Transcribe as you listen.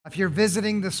If you're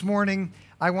visiting this morning,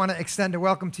 I want to extend a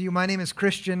welcome to you. My name is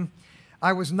Christian.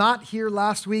 I was not here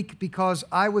last week because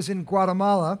I was in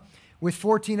Guatemala with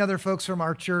 14 other folks from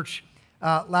our church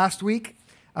last week,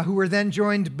 who were then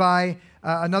joined by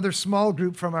another small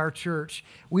group from our church.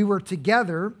 We were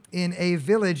together in a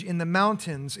village in the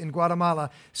mountains in Guatemala,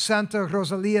 Santa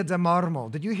Rosalia de Marmol.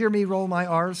 Did you hear me roll my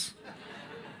R's?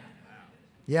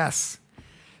 Yes.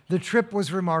 The trip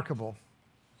was remarkable.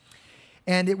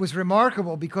 And it was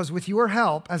remarkable because with your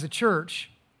help as a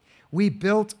church, we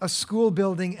built a school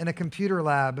building and a computer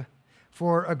lab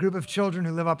for a group of children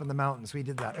who live up in the mountains. We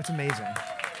did that. It's amazing.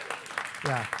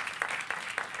 Yeah.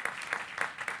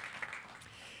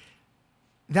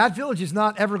 That village is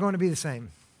not ever going to be the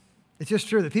same. It's just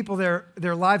true. The people there,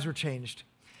 their lives were changed.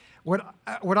 What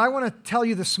I want to tell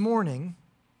you this morning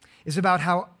is about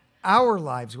how our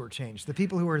lives were changed, the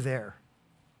people who were there.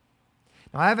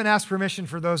 Now, I haven't asked permission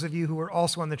for those of you who were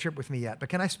also on the trip with me yet, but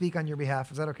can I speak on your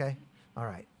behalf? Is that okay? All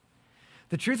right.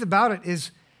 The truth about it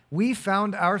is we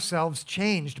found ourselves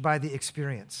changed by the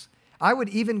experience. I would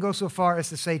even go so far as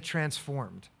to say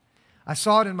transformed. I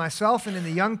saw it in myself and in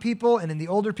the young people and in the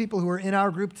older people who were in our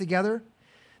group together,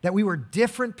 that we were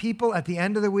different people at the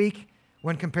end of the week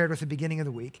when compared with the beginning of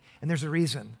the week. And there's a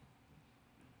reason.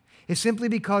 It's simply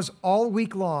because all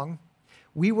week long,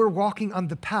 we were walking on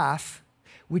the path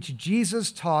which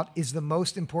Jesus taught is the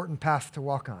most important path to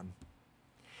walk on.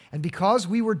 And because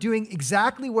we were doing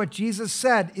exactly what Jesus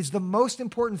said is the most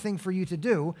important thing for you to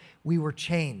do, we were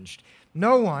changed.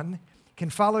 No one can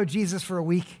follow Jesus for a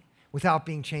week without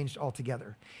being changed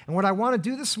altogether. And what I want to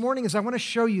do this morning is I want to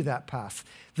show you that path,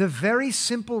 the very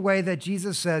simple way that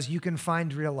Jesus says you can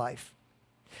find real life,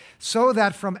 so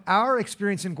that from our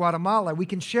experience in Guatemala, we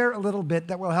can share a little bit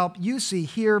that will help you see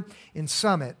here in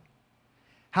Summit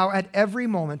how at every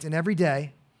moment and every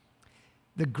day,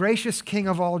 the gracious King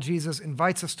of all, Jesus,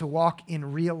 invites us to walk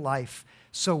in real life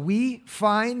so we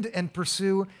find and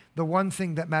pursue the one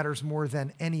thing that matters more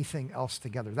than anything else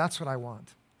together. That's what I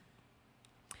want.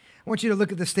 I want you to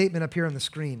look at the statement up here on the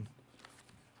screen.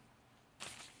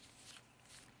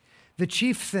 The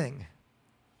chief thing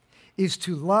is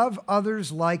to love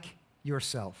others like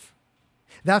yourself.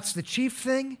 That's the chief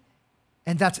thing,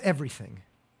 and that's everything.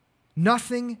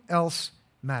 Nothing else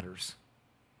matters.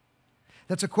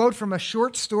 That's a quote from a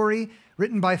short story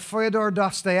written by Fyodor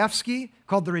Dostoevsky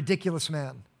called The Ridiculous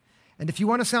Man. And if you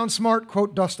want to sound smart,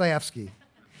 quote Dostoevsky.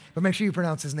 But make sure you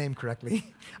pronounce his name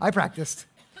correctly. I practiced.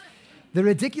 The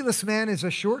Ridiculous Man is a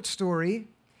short story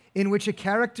in which a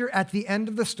character at the end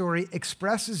of the story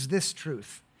expresses this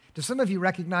truth. Do some of you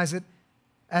recognize it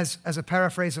as a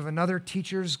paraphrase of another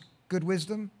teacher's good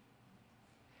wisdom?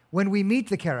 When we meet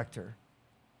the character,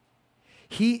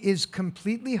 he is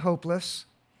completely hopeless,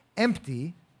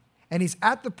 empty, and he's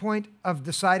at the point of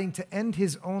deciding to end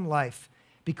his own life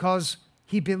because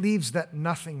he believes that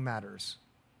nothing matters.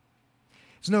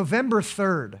 It's November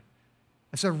 3rd.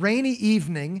 It's a rainy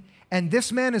evening, and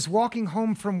this man is walking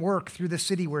home from work through the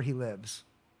city where he lives.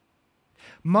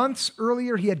 Months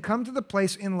earlier, he had come to the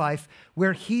place in life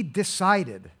where he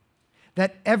decided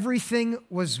that everything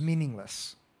was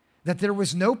meaningless, that there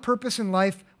was no purpose in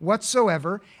life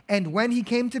whatsoever, and when he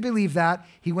came to believe that,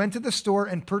 he went to the store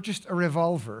and purchased a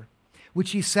revolver,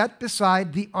 which he set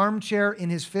beside the armchair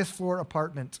in his fifth-floor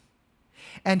apartment.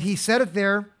 And he set it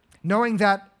there, knowing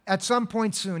that at some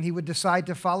point soon he would decide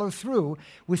to follow through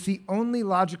with the only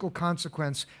logical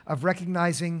consequence of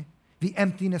recognizing the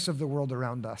emptiness of the world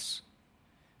around us.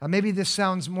 Now, maybe this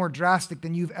sounds more drastic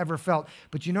than you've ever felt,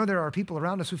 but you know there are people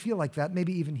around us who feel like that,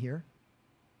 maybe even here.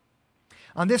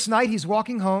 On this night, he's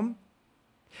walking home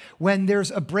when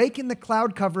there's a break in the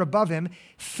cloud cover above him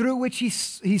through which he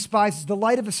spies the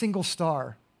light of a single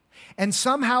star. And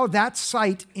somehow that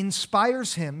sight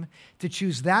inspires him to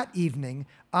choose that evening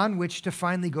on which to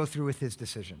finally go through with his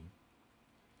decision.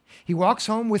 He walks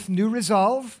home with new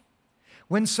resolve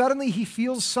when suddenly he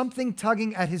feels something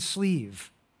tugging at his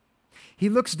sleeve. He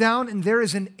looks down and there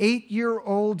is an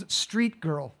 8-year-old street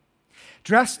girl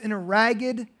dressed in a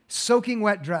ragged, soaking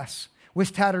wet dress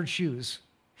with tattered shoes,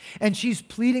 and she's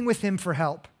pleading with him for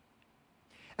help.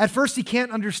 At first, he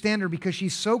can't understand her because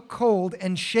she's so cold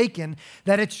and shaken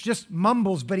that it's just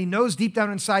mumbles, but he knows deep down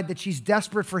inside that she's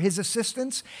desperate for his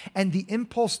assistance, and the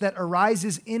impulse that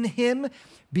arises in him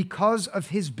because of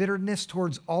his bitterness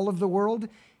towards all of the world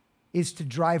is to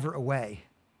drive her away.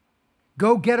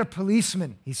 "Go get a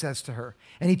policeman," he says to her,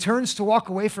 and he turns to walk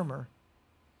away from her.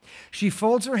 She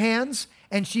folds her hands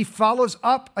and she follows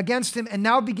up against him and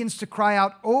now begins to cry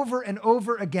out over and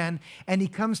over again. And he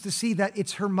comes to see that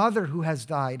it's her mother who has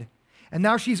died. And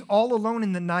now she's all alone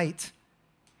in the night.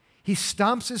 He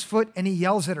stomps his foot and he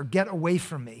yells at her, "Get away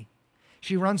from me."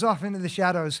 She runs off into the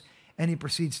shadows and he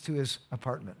proceeds to his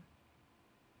apartment.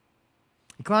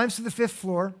 He climbs to the 5th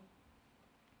floor.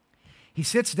 He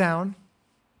sits down.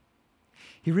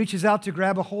 He reaches out to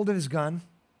grab a hold of his gun.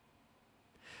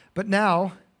 But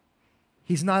now,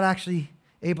 he's not actually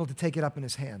able to take it up in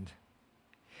his hand.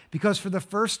 Because for the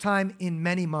first time in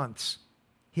many months,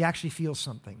 he actually feels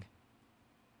something.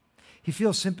 He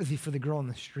feels sympathy for the girl in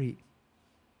the street.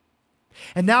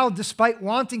 And now, despite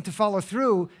wanting to follow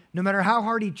through, no matter how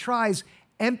hard he tries,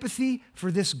 empathy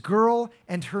for this girl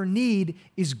and her need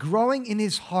is growing in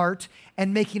his heart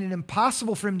and making it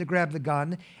impossible for him to grab the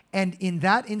gun. And in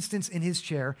that instance, in his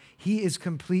chair, he is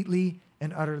completely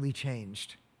and utterly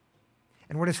changed.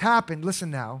 And what has happened, listen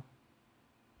now,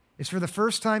 is for the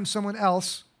first time someone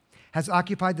else has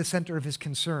occupied the center of his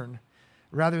concern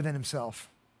rather than himself.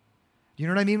 Do you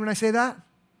know what I mean when I say that?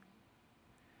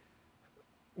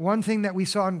 One thing that we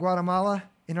saw in Guatemala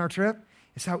in our trip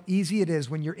is how easy it is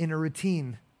when you're in a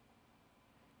routine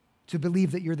to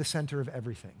believe that you're the center of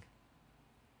everything.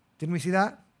 Didn't we see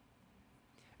that?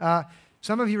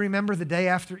 Some of you remember the day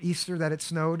after Easter that it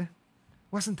snowed.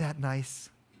 Wasn't that nice?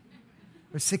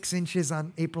 Or 6 inches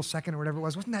on April 2nd or whatever it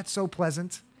was. Wasn't that so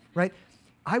pleasant, right?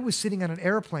 I was sitting on an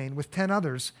airplane with 10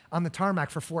 others on the tarmac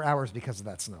for 4 hours because of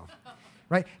that snow,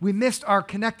 right? We missed our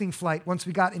connecting flight once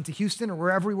we got into Houston or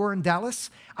wherever we were in Dallas.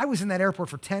 I was in that airport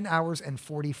for 10 hours and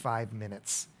 45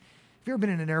 minutes. Have you ever been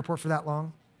in an airport for that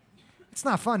long? It's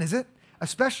not fun, is it?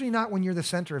 Especially not when you're the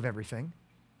center of everything.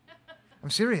 I'm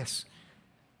serious.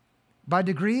 By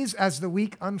degrees, as the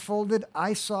week unfolded,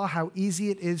 I saw how easy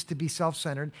it is to be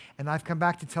self-centered, and I've come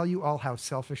back to tell you all how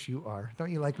selfish you are.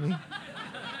 Don't you like me?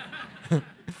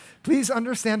 Please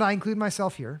understand, I include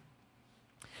myself here.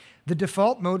 The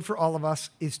default mode for all of us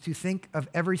is to think of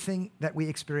everything that we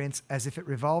experience as if it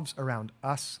revolves around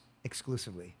us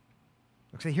exclusively.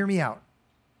 Okay, hear me out.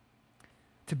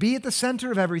 To be at the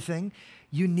center of everything,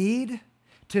 you need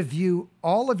to view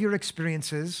all of your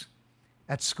experiences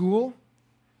at school,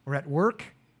 or at work,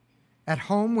 at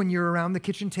home when you're around the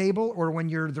kitchen table, or when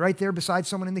you're right there beside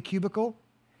someone in the cubicle,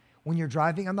 when you're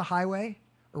driving on the highway,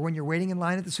 or when you're waiting in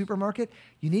line at the supermarket.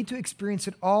 You need to experience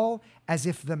it all as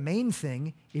if the main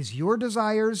thing is your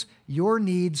desires, your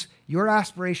needs, your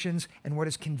aspirations, and what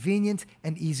is convenient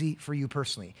and easy for you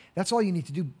personally. That's all you need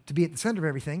to do to be at the center of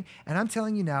everything, and I'm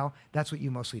telling you now, that's what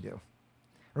you mostly do.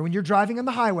 Or when you're driving on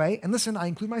the highway, and listen, I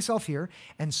include myself here,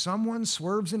 and someone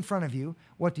swerves in front of you,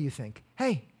 what do you think?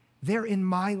 Hey, they're in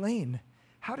my lane.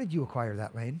 How did you acquire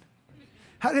that lane?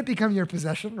 How did it become your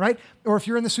possession, right? Or if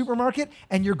you're in the supermarket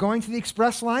and you're going to the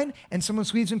express line and someone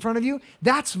sweeps in front of you,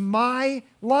 that's my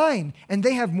line. And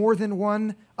they have more than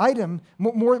one item,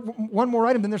 one more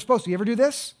item than they're supposed to. You ever do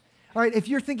this? All right, if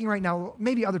you're thinking right now,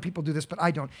 maybe other people do this, but I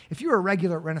don't. If you're a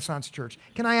regular at Renaissance Church,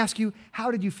 can I ask you,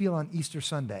 how did you feel on Easter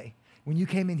Sunday when you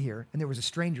came in here and there was a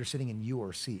stranger sitting in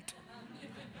your seat?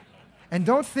 And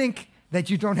don't think that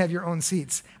you don't have your own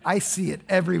seats. I see it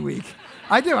every week.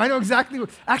 I do. I know exactly what.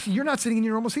 Actually, you're not sitting in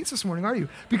your normal seats this morning, are you?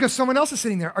 Because someone else is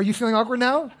sitting there. Are you feeling awkward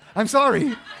now? I'm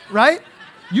sorry, right?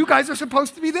 You guys are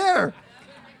supposed to be there.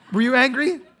 Were you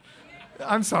angry?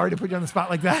 I'm sorry to put you on the spot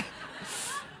like that.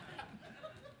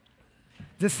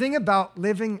 The thing about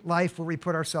living life where we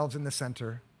put ourselves in the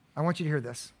center, I want you to hear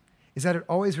this, is that it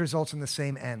always results in the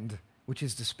same end, which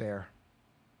is despair.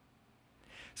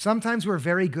 Sometimes we're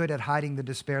very good at hiding the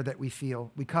despair that we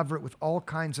feel. We cover it with all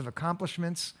kinds of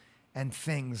accomplishments and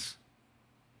things.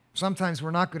 Sometimes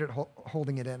we're not good at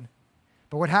holding it in.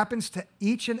 But what happens to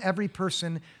each and every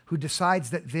person who decides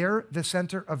that they're the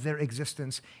center of their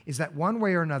existence is that one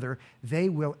way or another, they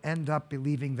will end up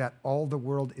believing that all the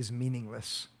world is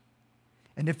meaningless.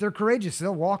 And if they're courageous,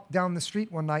 they'll walk down the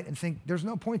street one night and think, there's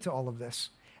no point to all of this.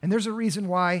 And there's a reason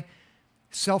why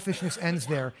selfishness ends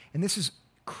there. And this is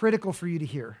critical for you to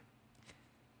hear.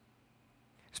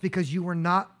 It's because you were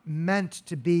not meant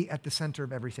to be at the center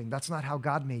of everything. That's not how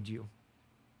God made you.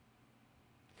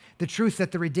 The truth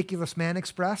that the ridiculous man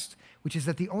expressed, which is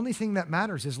that the only thing that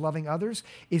matters is loving others,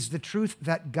 is the truth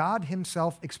that God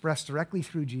himself expressed directly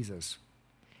through Jesus.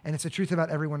 And it's a truth about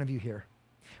every one of you here.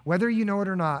 Whether you know it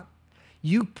or not,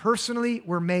 you personally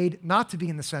were made not to be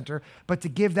in the center, but to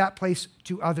give that place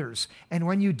to others. And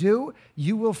when you do,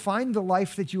 you will find the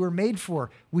life that you were made for,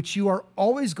 which you are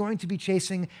always going to be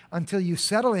chasing until you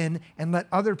settle in and let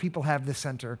other people have the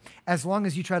center. As long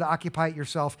as you try to occupy it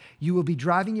yourself, you will be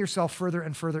driving yourself further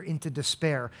and further into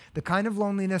despair, the kind of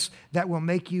loneliness that will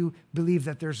make you believe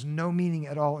that there's no meaning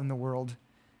at all in the world.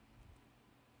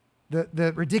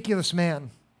 The ridiculous man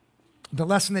The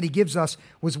lesson that he gives us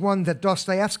was one that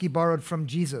Dostoevsky borrowed from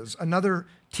Jesus, another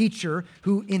teacher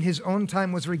who in his own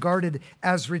time was regarded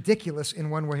as ridiculous in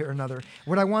one way or another.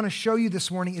 What I want to show you this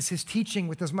morning is his teaching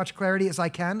with as much clarity as I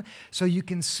can, so you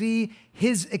can see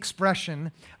his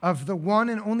expression of the one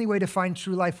and only way to find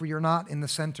true life where you're not in the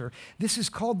center. This is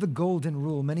called the Golden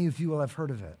Rule. Many of you will have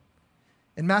heard of it.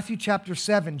 In Matthew chapter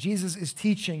 7, Jesus is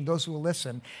teaching those who will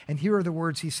listen, and here are the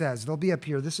words he says. They'll be up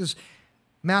here. This is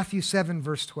Matthew 7,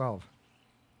 verse 12.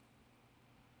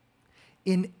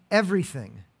 In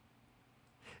everything,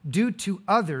 do to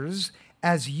others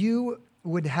as you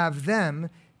would have them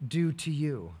do to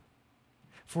you.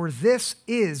 For this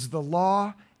is the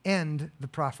law and the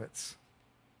prophets.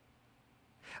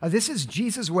 This is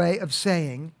Jesus' way of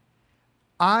saying,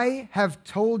 I have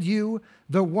told you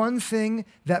the one thing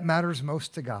that matters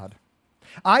most to God.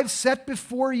 I've set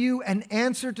before you an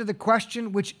answer to the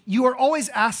question which you are always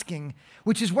asking,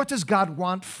 which is, what does God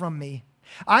want from me?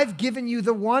 I've given you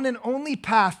the one and only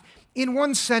path in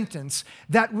one sentence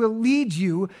that will lead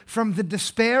you from the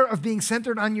despair of being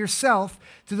centered on yourself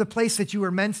to the place that you were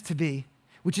meant to be,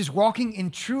 which is walking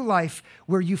in true life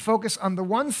where you focus on the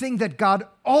one thing that God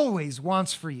always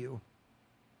wants for you,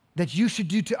 that you should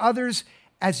do to others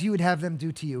as you would have them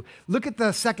do to you. Look at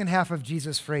the second half of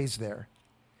Jesus' phrase there.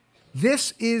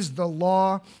 This is the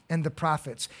law and the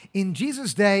prophets. In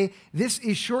Jesus' day, this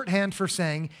is shorthand for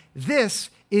saying, this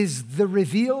is the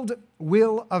revealed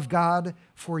will of God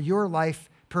for your life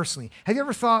personally. Have you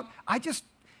ever thought, I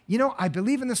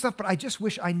believe in this stuff, but I just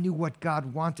wish I knew what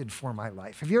God wanted for my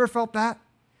life? Have you ever felt that?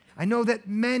 I know that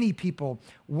many people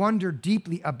wonder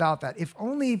deeply about that. If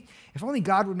only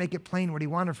God would make it plain what he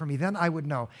wanted for me, then I would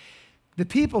know. The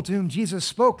people to whom Jesus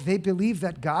spoke, they believed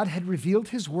that God had revealed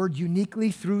his word uniquely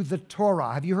through the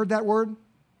Torah. Have you heard that word?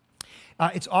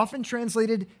 It's often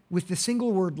translated with the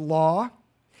single word law,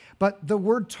 but the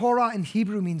word Torah in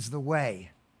Hebrew means the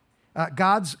way,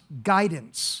 God's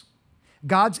guidance,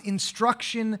 God's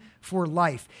instruction for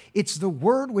life. It's the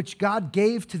word which God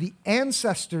gave to the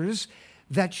ancestors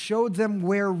that showed them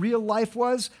where real life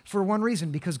was for one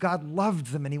reason, because God loved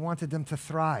them and he wanted them to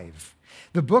thrive.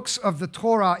 The books of the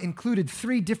Torah included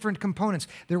 3 different components.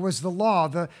 There was the law,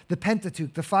 the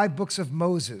Pentateuch, the 5 books of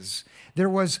Moses. There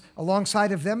was,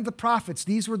 alongside of them, the prophets.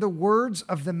 These were the words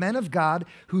of the men of God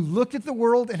who looked at the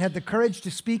world and had the courage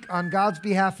to speak on God's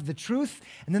behalf of the truth.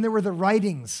 And then there were the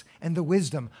writings and the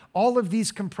wisdom. All of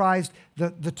these comprised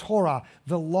the Torah,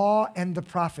 the law and the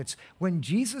prophets. When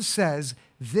Jesus says,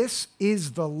 this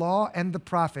is the law and the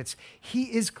prophets, he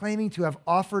is claiming to have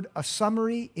offered a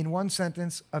summary in one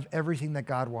sentence of everything that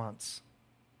God wants.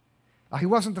 He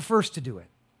wasn't the first to do it.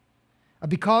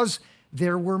 Because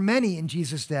there were many in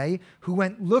Jesus' day who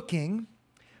went looking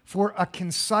for a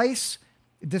concise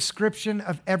description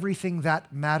of everything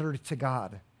that mattered to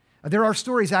God. There are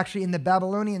stories actually in the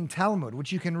Babylonian Talmud,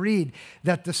 which you can read,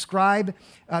 that describe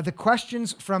the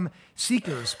questions from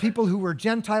seekers, people who were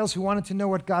Gentiles who wanted to know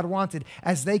what God wanted,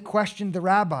 as they questioned the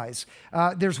rabbis.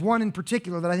 There's one in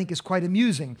particular that I think is quite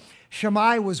amusing.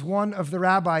 Shammai was one of the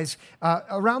rabbis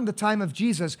around the time of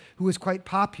Jesus who was quite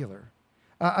popular.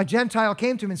 A Gentile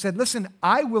came to him and said, listen,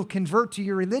 I will convert to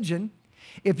your religion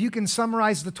if you can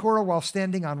summarize the Torah while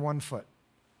standing on one foot.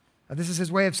 This is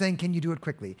his way of saying, can you do it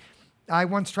quickly? I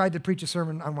once tried to preach a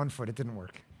sermon on one foot. It didn't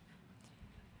work.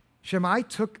 Shammai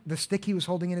took the stick he was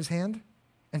holding in his hand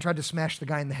and tried to smash the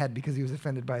guy in the head because he was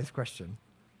offended by his question.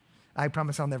 I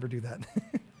promise I'll never do that.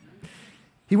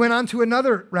 He went on to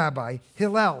another rabbi,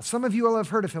 Hillel. Some of you will have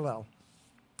heard of Hillel.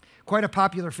 Quite a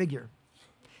popular figure.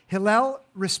 Hillel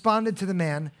responded to the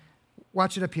man,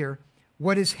 watch it up here,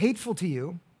 what is hateful to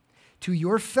you, to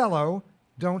your fellow,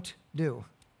 don't do.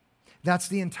 That's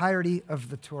the entirety of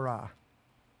the Torah.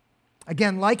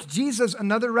 Again, like Jesus,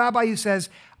 another rabbi who says,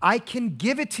 I can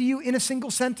give it to you in a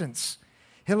single sentence.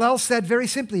 Hillel said very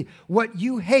simply, what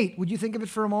you hate, would you think of it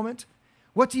for a moment?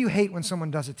 What do you hate when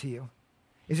someone does it to you?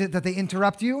 Is it that they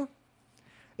interrupt you?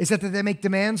 Is it that they make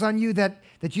demands on you that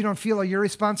you don't feel are your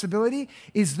responsibility?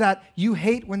 Is that you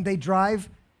hate when they drive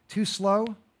too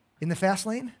slow in the fast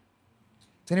lane?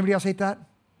 Does anybody else hate that?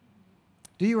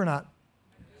 Do you or not?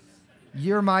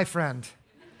 You're my friend.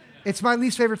 It's my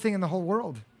least favorite thing in the whole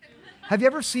world. Have you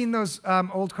ever seen those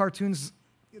old cartoons,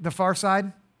 The Far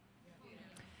Side?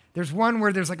 There's one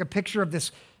where there's like a picture of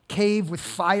this cave with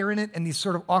fire in it and these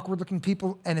sort of awkward-looking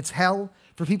people, and it's hell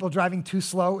for people driving too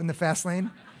slow in the fast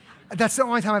lane. That's the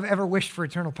only time I've ever wished for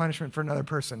eternal punishment for another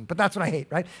person, but that's what I hate,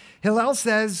 right? Hillel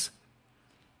says,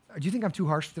 do you think I'm too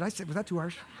harsh? Was that too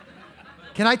harsh?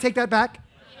 Can I take that back?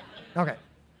 Okay.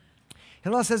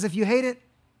 Hillel says, if you hate it,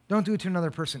 don't do it to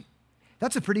another person.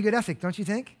 That's a pretty good ethic, don't you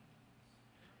think?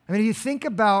 I mean, if you think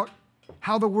about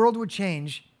how the world would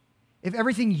change if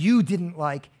everything you didn't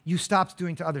like, you stopped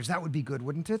doing to others. That would be good,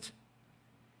 wouldn't it?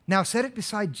 Now, set it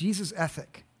beside Jesus'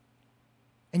 ethic,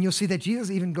 and you'll see that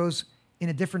Jesus even goes in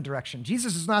a different direction.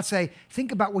 Jesus does not say,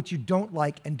 think about what you don't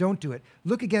like and don't do it.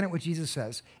 Look again at what Jesus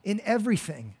says. In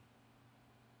everything,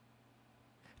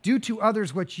 do to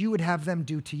others what you would have them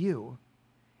do to you.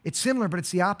 It's similar, but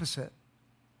it's the opposite.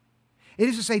 It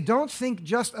is to say, don't think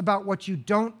just about what you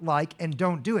don't like and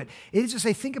don't do it. It is to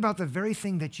say, think about the very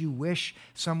thing that you wish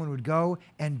someone would go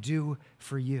and do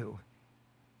for you.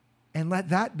 And let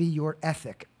that be your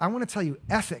ethic. I want to tell you,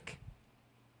 ethic,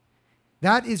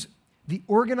 that is the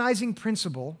organizing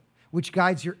principle which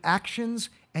guides your actions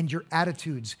and your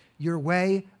attitudes, your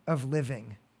way of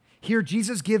living. Here,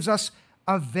 Jesus gives us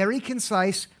a very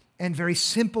concise and very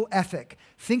simple ethic.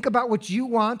 Think about what you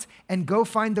want and go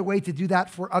find the way to do that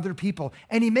for other people.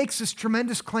 And he makes this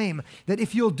tremendous claim that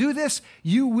if you'll do this,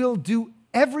 you will do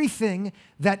everything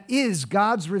that is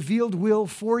God's revealed will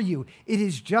for you. It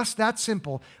is just that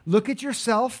simple. Look at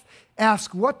yourself,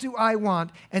 ask, what do I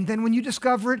want? And then when you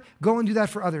discover it, go and do that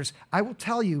for others. I will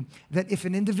tell you that if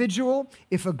an individual,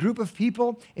 if a group of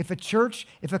people, if a church,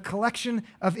 if a collection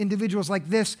of individuals like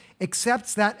this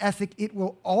accepts that ethic, it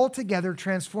will altogether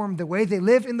transform the way they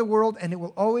live in the world, and it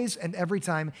will always and every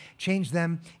time change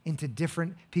them into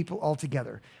different people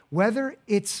altogether. Whether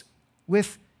it's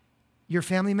with your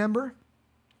family member,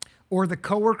 or the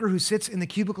coworker who sits in the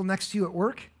cubicle next to you at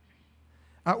work,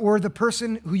 or the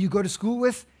person who you go to school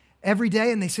with every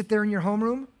day and they sit there in your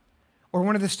homeroom, or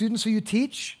one of the students who you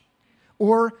teach,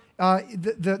 or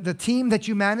the team that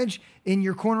you manage in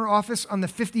your corner office on the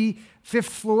 55th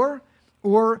floor,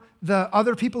 or the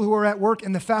other people who are at work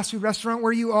in the fast food restaurant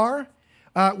where you are,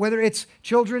 whether it's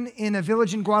children in a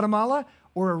village in Guatemala,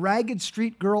 or a ragged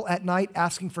street girl at night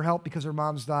asking for help because her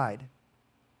mom's died.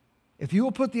 If you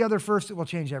will put the other first, it will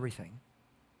change everything.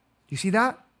 Do you see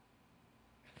that?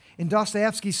 In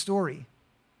Dostoevsky's story,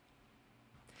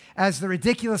 as the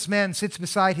ridiculous man sits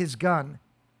beside his gun,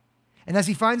 and as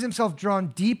he finds himself drawn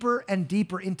deeper and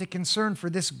deeper into concern for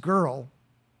this girl,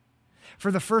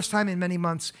 for the first time in many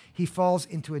months, he falls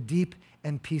into a deep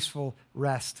and peaceful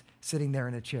rest, sitting there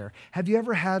in a chair. Have you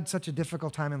ever had such a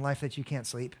difficult time in life that you can't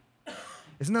sleep?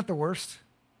 Isn't that the worst?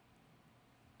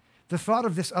 The thought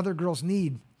of this other girl's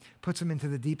need puts him into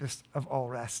the deepest of all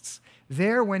rests.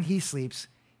 There, when he sleeps,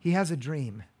 he has a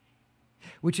dream,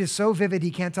 which is so vivid he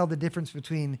can't tell the difference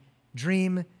between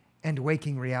dream and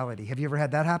waking reality. Have you ever had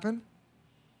that happen?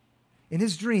 In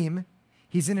his dream,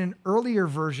 he's in an earlier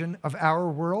version of our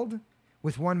world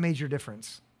with one major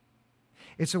difference.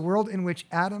 It's a world in which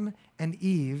Adam and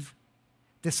Eve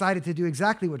decided to do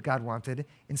exactly what God wanted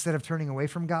instead of turning away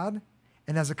from God.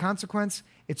 And as a consequence,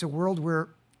 it's a world where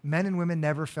men and women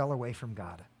never fell away from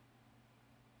God.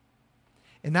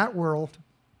 In that world,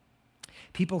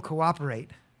 people cooperate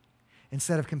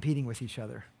instead of competing with each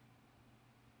other.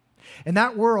 In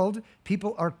that world,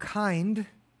 people are kind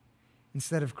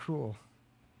instead of cruel.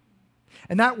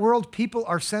 In that world, people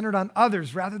are centered on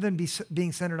others rather than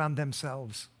being centered on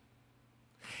themselves.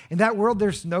 In that world,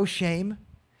 there's no shame,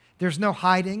 there's no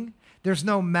hiding, there's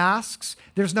no masks,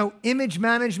 there's no image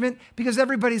management, because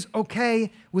everybody's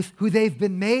okay with who they've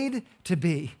been made to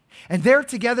be. And there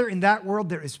together in that world,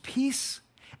 there is peace,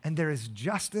 and there is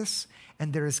justice,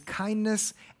 and there is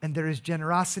kindness, and there is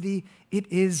generosity. It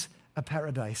is a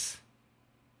paradise.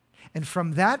 And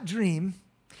from that dream,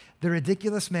 the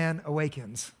ridiculous man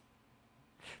awakens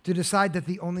to decide that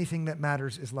the only thing that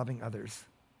matters is loving others.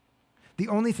 The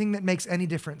only thing that makes any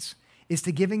difference is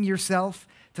to giving yourself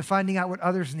to finding out what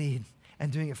others need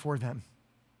and doing it for them.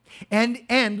 And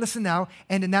listen now,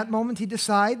 and in that moment he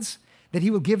decides that he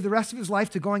will give the rest of his life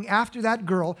to going after that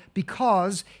girl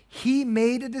because he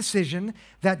made a decision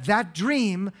that that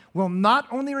dream will not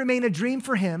only remain a dream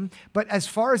for him, but as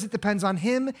far as it depends on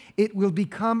him, it will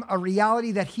become a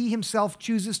reality that he himself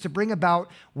chooses to bring about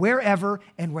wherever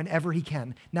and whenever he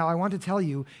can. Now, I want to tell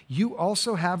you, you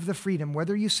also have the freedom,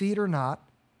 whether you see it or not,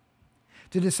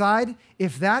 to decide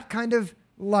if that kind of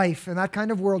life and that kind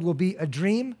of world will be a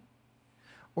dream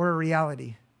or a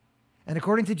reality. And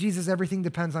according to Jesus, everything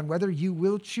depends on whether you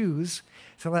will choose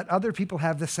to let other people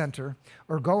have the center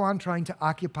or go on trying to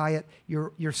occupy it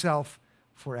yourself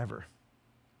forever.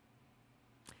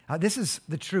 This is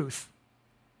the truth.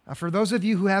 For those of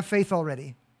you who have faith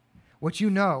already, what you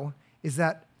know is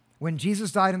that when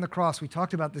Jesus died on the cross, we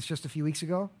talked about this just a few weeks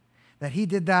ago, that he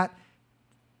did that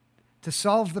to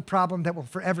solve the problem that will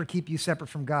forever keep you separate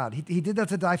from God. He did that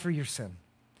to die for your sin.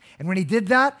 And when he did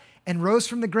that and rose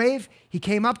from the grave, he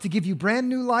came up to give you brand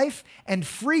new life and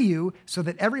free you so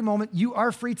that every moment you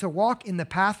are free to walk in the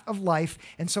path of life.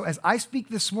 And so as I speak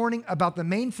this morning about the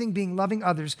main thing being loving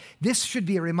others, this should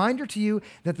be a reminder to you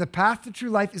that the path to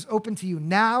true life is open to you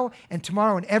now and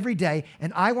tomorrow and every day.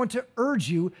 And I want to urge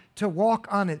you to walk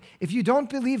on it. If you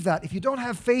don't believe that, if you don't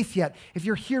have faith yet, if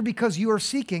you're here because you are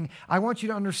seeking, I want you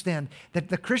to understand that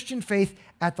the Christian faith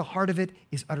at the heart of it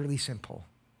is utterly simple.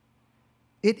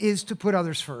 It is to put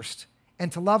others first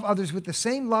and to love others with the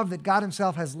same love that God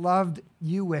himself has loved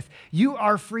you with. You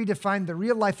are free to find the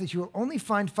real life that you will only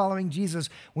find following Jesus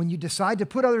when you decide to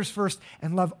put others first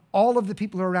and love all of the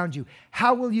people who are around you.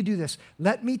 How will you do this?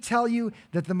 Let me tell you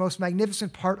that the most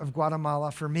magnificent part of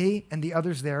Guatemala for me and the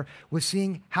others there was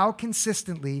seeing how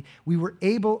consistently we were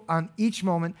able on each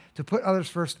moment to put others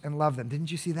first and love them.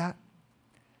 Didn't you see that?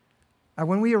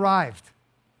 When we arrived,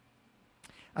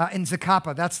 in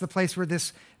Zacapa, that's the place where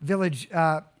this village,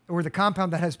 or the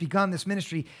compound that has begun this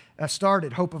ministry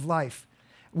started, Hope of Life.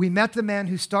 We met the man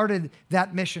who started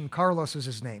that mission. Carlos was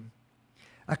his name.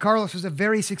 Carlos was a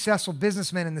very successful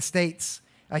businessman in the States.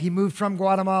 He moved from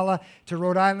Guatemala to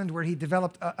Rhode Island, where he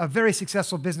developed a very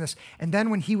successful business. And then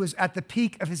when he was at the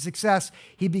peak of his success,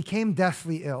 he became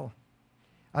deathly ill.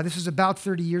 This was about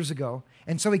 30 years ago.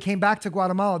 And so he came back to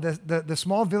Guatemala, the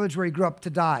small village where he grew up, to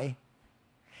die.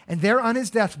 And there on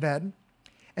his deathbed,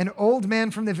 an old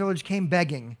man from the village came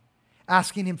begging,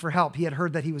 asking him for help. He had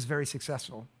heard that he was very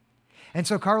successful. And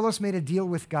so Carlos made a deal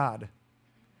with God.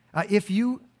 If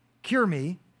you cure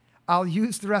me, I'll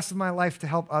use the rest of my life to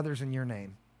help others in your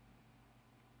name.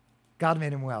 God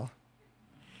made him well.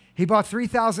 He bought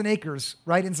 3,000 acres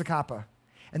right in Zacapa.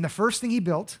 And the first thing he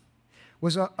built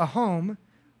was a home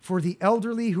for the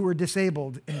elderly who were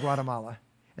disabled in Guatemala.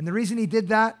 And the reason he did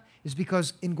that is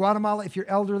because in Guatemala, if you're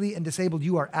elderly and disabled,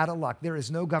 you are out of luck. There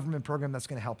is no government program that's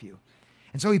going to help you.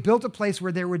 And so he built a place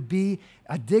where there would be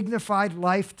a dignified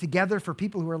life together for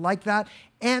people who are like that,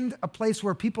 and a place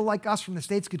where people like us from the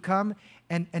States could come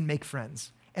and make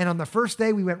friends. And on the first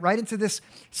day, we went right into this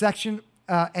section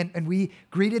and we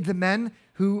greeted the men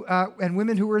who and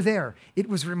women who were there. It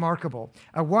was remarkable.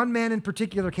 One man in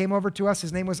particular came over to us.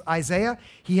 His name was Isaiah.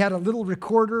 He had a little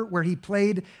recorder where he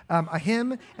played a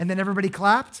hymn, and then everybody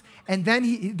clapped. And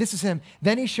then this is him.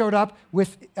 Then he showed up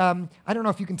with, I don't know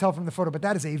if you can tell from the photo, but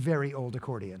that is a very old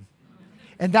accordion.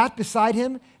 And that beside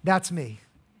him, that's me.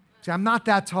 See, I'm not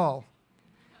that tall.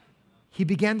 He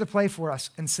began to play for us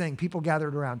and sing. People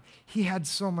gathered around. He had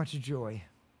so much joy.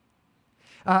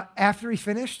 After he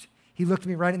finished, he looked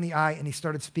me right in the eye and he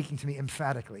started speaking to me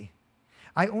emphatically.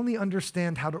 I only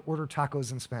understand how to order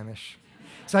tacos in Spanish.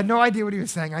 So I had no idea what he was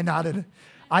saying. I nodded.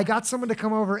 I got someone to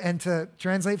come over and to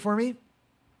translate for me.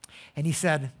 And he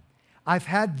said, I've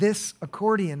had this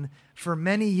accordion for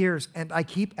many years and I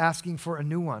keep asking for a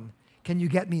new one. Can you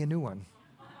get me a new one?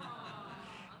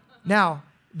 Now,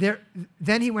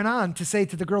 then he went on to say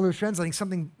to the girl who was translating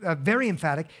something very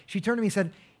emphatic. She turned to me and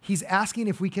said, he's asking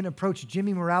if we can approach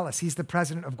Jimmy Morales. He's the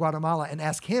president of Guatemala, and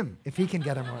ask him if he can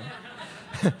get him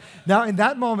one. Now, in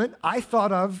that moment, I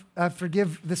thought of,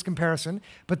 forgive this comparison,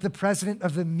 but the president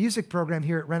of the music program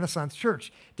here at Renaissance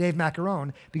Church, Dave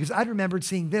Macaron, because I'd remembered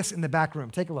seeing this in the back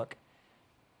room. Take a look.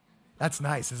 That's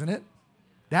nice, isn't it?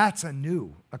 That's a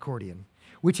new accordion,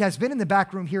 which has been in the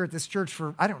back room here at this church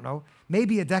for, I don't know,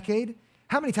 maybe a decade.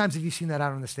 How many times have you seen that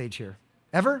out on the stage here?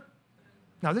 Ever?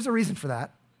 No, there's a reason for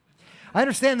that. I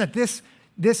understand that this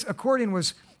accordion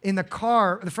was in the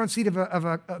car, the front seat of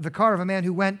the car of a man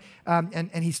who went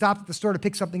and he stopped at the store to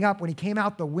pick something up. When he came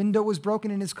out, the window was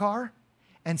broken in his car,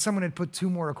 and someone had put 2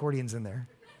 more accordions in there.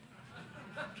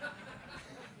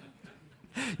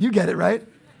 You get it, right?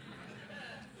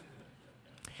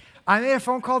 I made a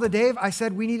phone call to Dave. I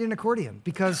said, we need an accordion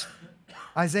because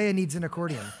Isaiah needs an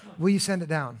accordion. Will you send it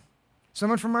down?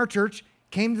 Someone from our church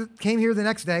came here the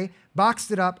next day,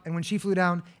 boxed it up, and when she flew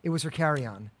down, it was her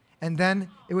carry-on. And then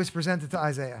it was presented to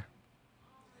Isaiah.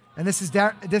 And this is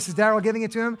Daryl giving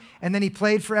it to him, and then he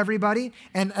played for everybody,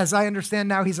 and as I understand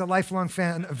now, he's a lifelong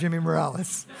fan of Jimmy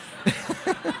Morales.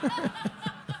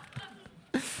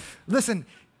 Listen,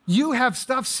 you have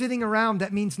stuff sitting around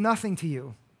that means nothing to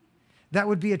you. That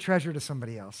would be a treasure to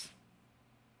somebody else.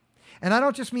 And I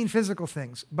don't just mean physical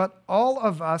things, but all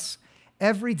of us,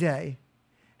 every day,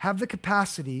 have the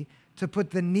capacity to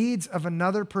put the needs of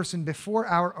another person before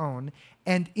our own,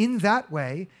 and in that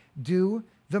way, do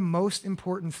the most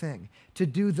important thing, to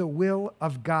do the will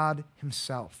of God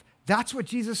himself. That's what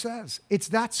Jesus says. It's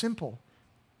that simple.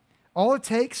 All it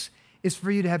takes is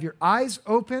for you to have your eyes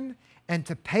open and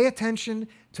to pay attention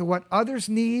to what others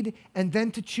need, and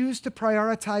then to choose to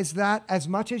prioritize that as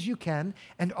much as you can.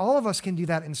 And all of us can do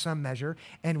that in some measure.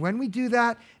 And when we do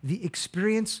that, the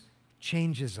experience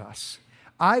changes us.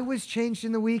 I was changed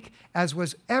in the week, as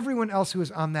was everyone else who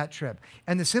was on that trip.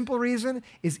 And the simple reason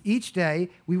is each day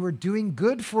we were doing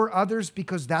good for others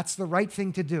because that's the right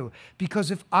thing to do.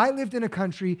 Because if I lived in a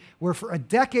country where for a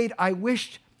decade I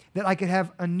wished that I could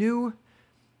have a new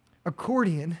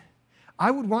accordion, I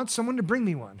would want someone to bring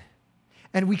me one.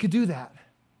 And we could do that.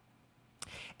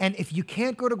 And if you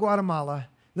can't go to Guatemala,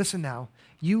 listen now,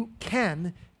 you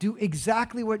can do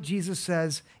exactly what Jesus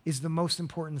says is the most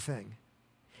important thing.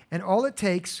 And all it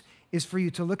takes is for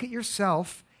you to look at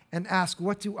yourself and ask,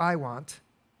 what do I want?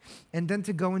 And then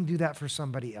to go and do that for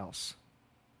somebody else.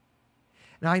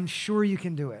 Now, I'm sure you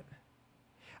can do it.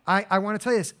 I want to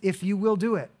tell you this, if you will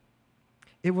do it,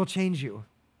 it will change you.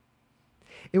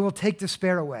 It will take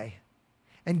despair away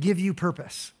and give you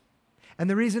purpose. And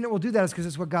the reason it will do that is because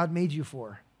it's what God made you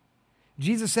for.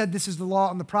 Jesus said this is the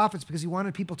law and the prophets because he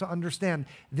wanted people to understand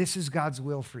this is God's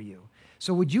will for you.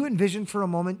 So would you envision for a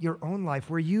moment your own life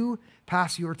where you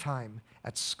pass your time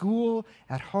at school,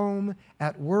 at home,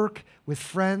 at work, with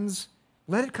friends?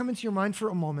 Let it come into your mind for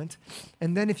a moment.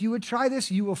 And then if you would try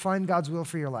this, you will find God's will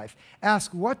for your life.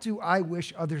 Ask, what do I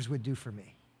wish others would do for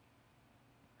me?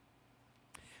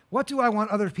 What do I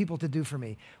want other people to do for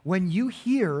me? When you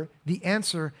hear the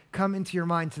answer come into your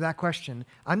mind to that question,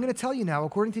 I'm going to tell you now,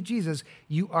 according to Jesus,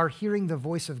 you are hearing the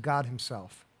voice of God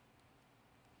himself.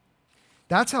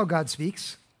 That's how God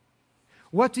speaks.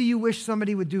 What do you wish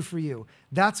somebody would do for you?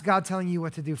 That's God telling you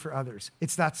what to do for others.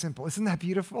 It's that simple. Isn't that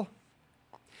beautiful?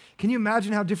 Can you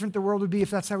imagine how different the world would be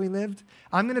if that's how we lived?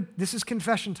 This is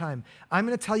confession time. I'm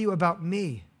going to tell you about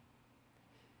me.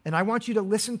 And I want you to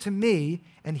listen to me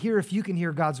and hear if you can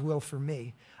hear God's will for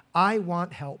me. I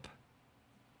want help.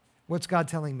 What's God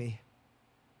telling me?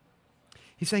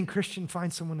 He's saying, Christian,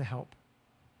 find someone to help.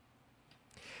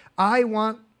 I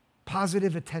want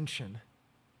positive attention.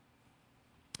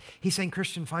 He's saying,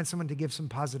 Christian, find someone to give some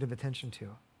positive attention to.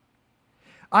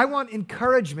 I want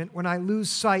encouragement when I lose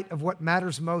sight of what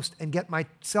matters most and get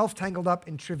myself tangled up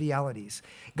in trivialities.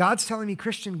 God's telling me,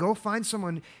 Christian, go find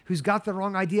someone who's got the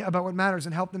wrong idea about what matters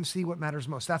and help them see what matters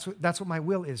most. That's what my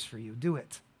will is for you. Do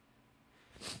it.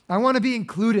 I want to be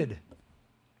included.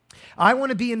 I want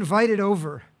to be invited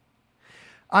over.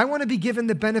 I want to be given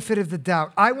the benefit of the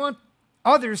doubt. I want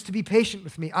others to be patient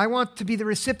with me. I want to be the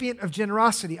recipient of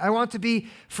generosity. I want to be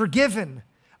forgiven.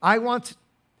 I want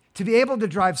to be able to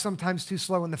drive sometimes too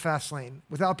slow in the fast lane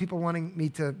without people wanting me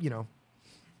to,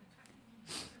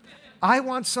 I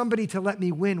want somebody to let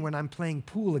me win when I'm playing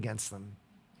pool against them.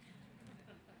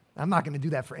 I'm not going to do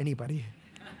that for anybody.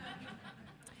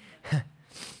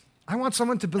 I want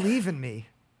someone to believe in me.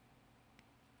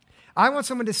 I want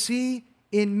someone to see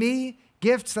in me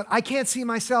gifts that I can't see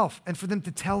myself and for them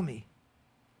to tell me.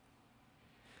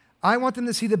 I want them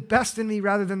to see the best in me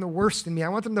rather than the worst in me. I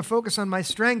want them to focus on my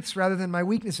strengths rather than my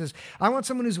weaknesses. I want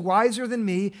someone who's wiser than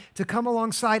me to come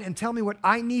alongside and tell me what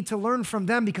I need to learn from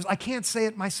them because I can't say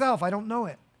it myself. I don't know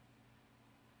it.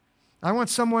 I want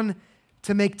someone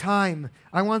to make time.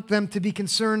 I want them to be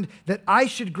concerned that I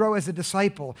should grow as a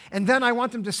disciple. And then I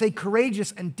want them to say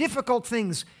courageous and difficult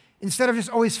things instead of just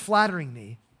always flattering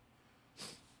me.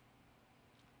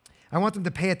 I want them to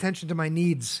pay attention to my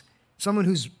needs. Someone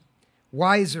who's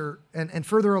wiser and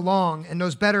further along and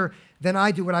knows better than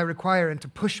I do what I require and to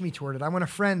push me toward it. I want a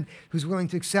friend who's willing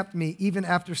to accept me even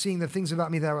after seeing the things about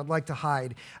me that I would like to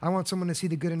hide. I want someone to see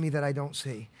the good in me that I don't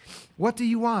see. What do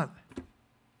you want?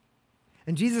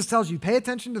 And Jesus tells you, pay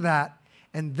attention to that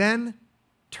and then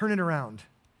turn it around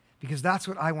because that's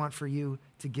what I want for you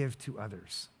to give to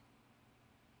others.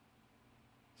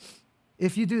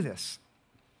 If you do this,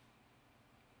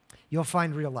 you'll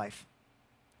find real life.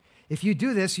 If you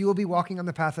do this, you will be walking on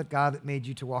the path that God made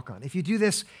you to walk on. If you do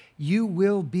this, you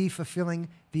will be fulfilling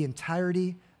the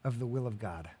entirety of the will of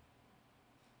God.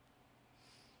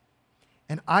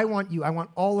 And I want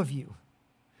all of you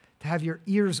to have your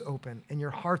ears open and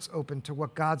your hearts open to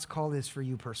what God's call is for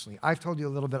you personally. I've told you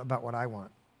a little bit about what I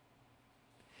want.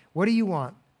 What do you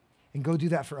want? And go do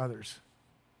that for others.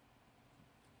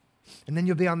 And then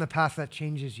you'll be on the path that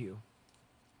changes you,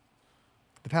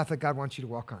 the path that God wants you to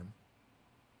walk on.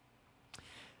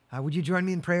 Would you join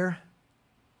me in prayer?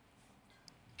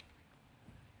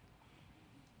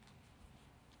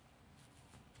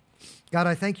 God,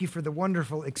 I thank you for the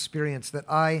wonderful experience that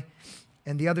I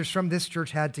and the others from this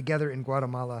church had together in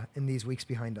Guatemala in these weeks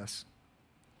behind us.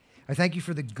 I thank you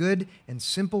for the good and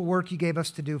simple work you gave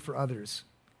us to do for others.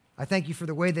 I thank you for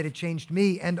the way that it changed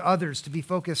me and others to be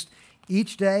focused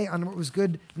each day on what was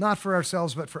good, not for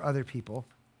ourselves, but for other people.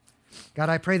 God,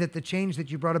 I pray that the change that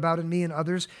you brought about in me and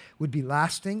others would be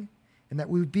lasting, and that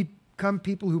we would become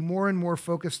people who more and more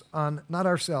focused on not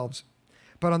ourselves,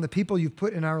 but on the people you've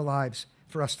put in our lives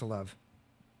for us to love.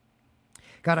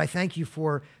 God, I thank you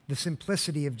for the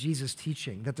simplicity of Jesus'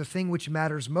 teaching, that the thing which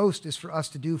matters most is for us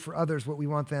to do for others what we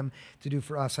want them to do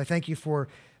for us. I thank you for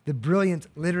the brilliant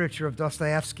literature of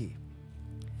Dostoevsky,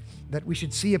 that we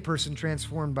should see a person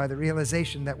transformed by the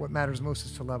realization that what matters most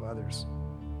is to love others.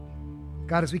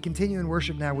 God, as we continue in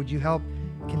worship now, would you help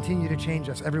continue to change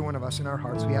us, every one of us in our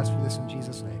hearts? We ask for this in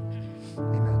Jesus' name.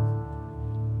 Amen.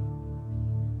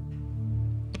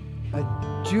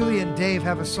 Julie and Dave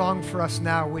have a song for us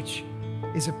now, which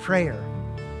is a prayer.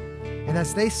 And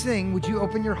as they sing, would you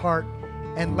open your heart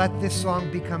and let this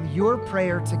song become your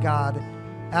prayer to God,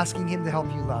 asking him to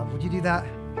help you love? Would you do that?